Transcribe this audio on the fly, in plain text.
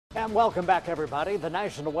And welcome back, everybody. The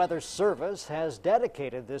National Weather Service has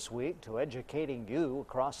dedicated this week to educating you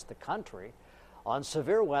across the country on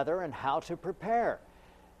severe weather and how to prepare.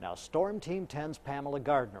 Now, Storm Team 10's Pamela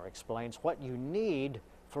Gardner explains what you need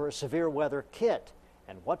for a severe weather kit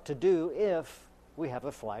and what to do if we have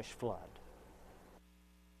a flash flood.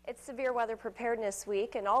 It's Severe Weather Preparedness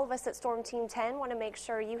Week, and all of us at Storm Team 10 want to make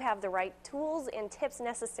sure you have the right tools and tips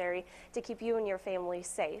necessary to keep you and your family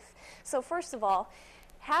safe. So first of all,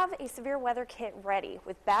 have a severe weather kit ready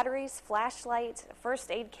with batteries, flashlight,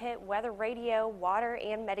 first aid kit, weather radio, water,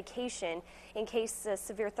 and medication in case a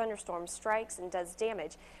severe thunderstorm strikes and does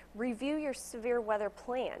damage. Review your severe weather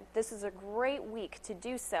plan. This is a great week to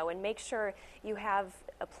do so and make sure you have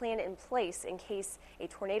a plan in place in case a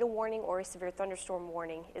tornado warning or a severe thunderstorm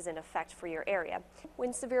warning is in effect for your area.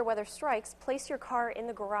 When severe weather strikes, place your car in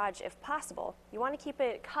the garage if possible. You want to keep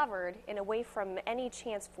it covered and away from any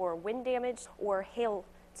chance for wind damage or hail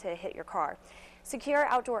to hit your car. Secure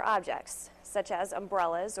outdoor objects such as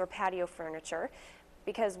umbrellas or patio furniture,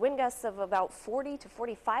 because wind gusts of about 40 to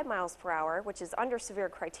 45 miles per hour, which is under severe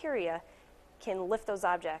criteria, can lift those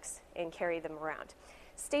objects and carry them around.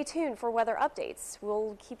 Stay tuned for weather updates.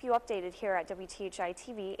 We'll keep you updated here at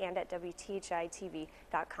WTHI-TV and at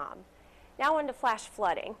WTHI-TV.com. Now on to flash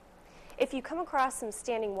flooding. If you come across some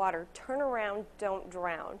standing water, turn around, don't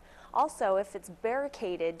drown. Also, if it's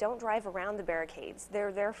barricaded, don't drive around the barricades.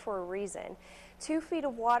 They're there for a reason. 2 feet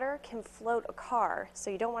of water can float a car, so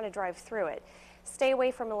you don't want to drive through it. Stay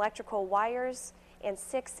away from electrical wires, and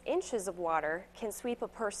 6 inches of water can sweep a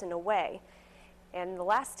person away. And the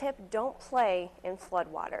last tip, don't play in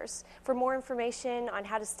floodwaters. For more information on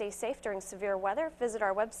how to stay safe during severe weather, visit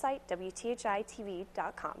our website,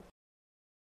 WTHI-TV.com.